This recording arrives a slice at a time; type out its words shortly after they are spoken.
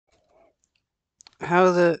How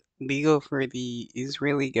is it legal for the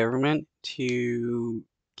Israeli government to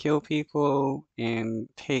kill people and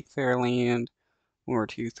take their land or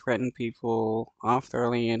to threaten people off their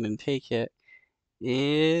land and take it?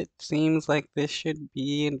 It seems like this should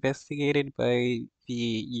be investigated by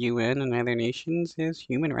the UN and other nations as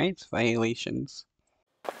human rights violations.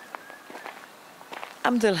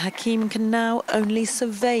 Abdel Hakim can now only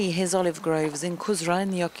survey his olive groves in Qusra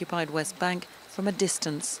in the occupied West Bank from a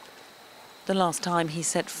distance. The last time he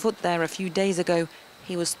set foot there a few days ago,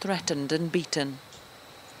 he was threatened and beaten.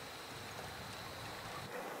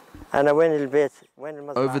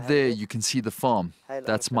 Over there you can see the farm.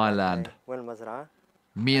 That's my land.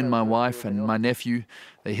 Me and my wife and my nephew,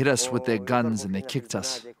 they hit us with their guns and they kicked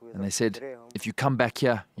us. And they said, if you come back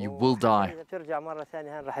here, you will die.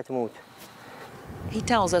 He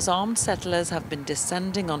tells us armed settlers have been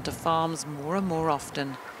descending onto farms more and more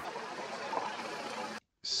often.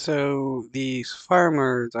 So these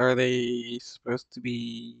farmers, are they supposed to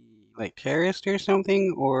be like terrorists or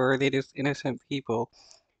something, or are they just innocent people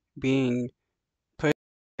being put on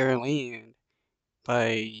their land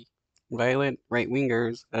by violent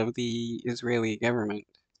right-wingers of the Israeli government?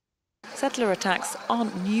 Settler attacks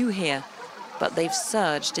aren't new here, but they've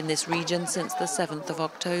surged in this region since the 7th of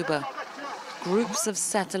October. Groups of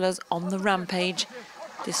settlers on the rampage,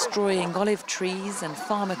 destroying olive trees and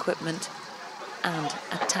farm equipment and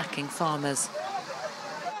attacking farmers.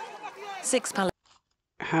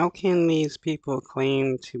 How can these people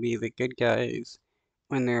claim to be the good guys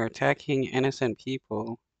when they're attacking innocent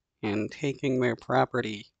people and taking their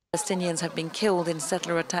property? Palestinians have been killed in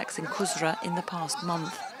settler attacks in Qusra in the past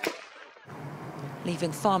month,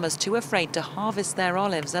 leaving farmers too afraid to harvest their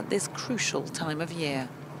olives at this crucial time of year.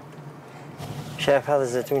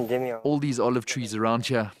 All these olive trees around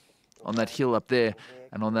here, on that hill up there,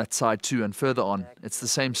 and on that side too, and further on, it's the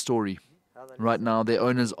same story. Right now, their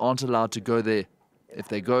owners aren't allowed to go there. If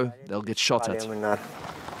they go, they'll get shot at.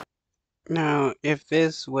 Now, if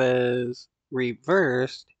this was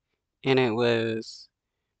reversed and it was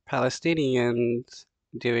Palestinians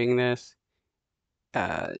doing this,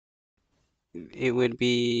 it would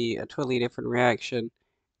be a totally different reaction.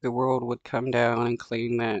 The world would come down and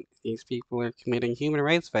claim that these people are committing human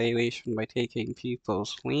rights violation by taking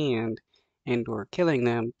people's land and or killing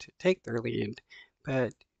them to take their land.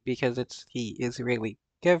 But because it's the Israeli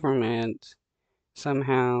government,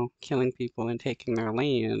 somehow killing people and taking their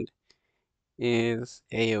land is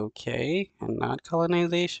a-okay and not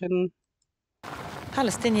colonization.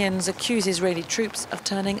 Palestinians accuse Israeli troops of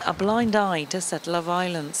turning a blind eye to settler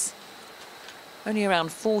violence. Only around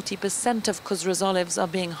 40% of Qusra's olives are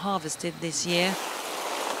being harvested this year.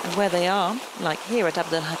 And where they are, like here at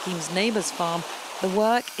Abdel Hakim's neighbour's farm, the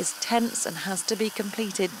work is tense and has to be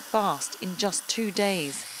completed fast in just 2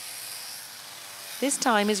 days. This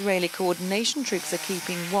time, Israeli coordination troops are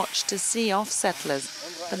keeping watch to see off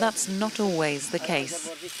settlers, but that's not always the case.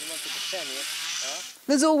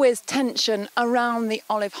 There's always tension around the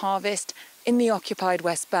olive harvest in the occupied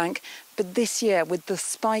West Bank, but this year, with the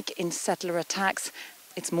spike in settler attacks,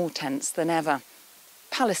 it's more tense than ever.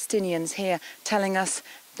 Palestinians here telling us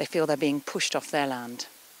they feel they're being pushed off their land.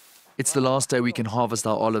 It's the last day we can harvest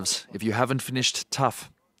our olives. If you haven't finished, tough.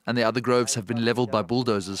 And the other groves have been leveled by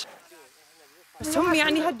bulldozers.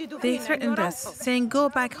 They threatened us, saying, go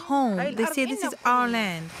back home. They say this is our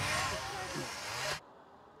land.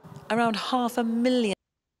 Around 500,000.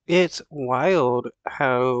 It's wild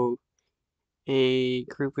how a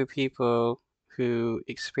group of people who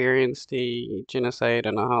experienced a genocide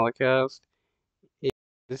and a Holocaust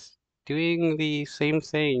is doing the same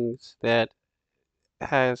things that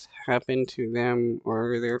has happened to them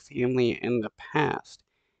or their family in the past.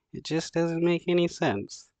 It just doesn't make any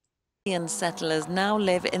sense. Settlers now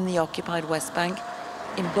live in the occupied West Bank,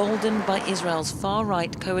 emboldened by Israel's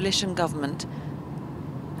far-right coalition government.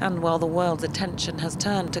 And while the world's attention has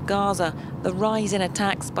turned to Gaza, the rise in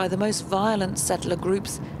attacks by the most violent settler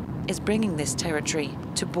groups is bringing this territory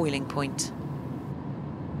to boiling point.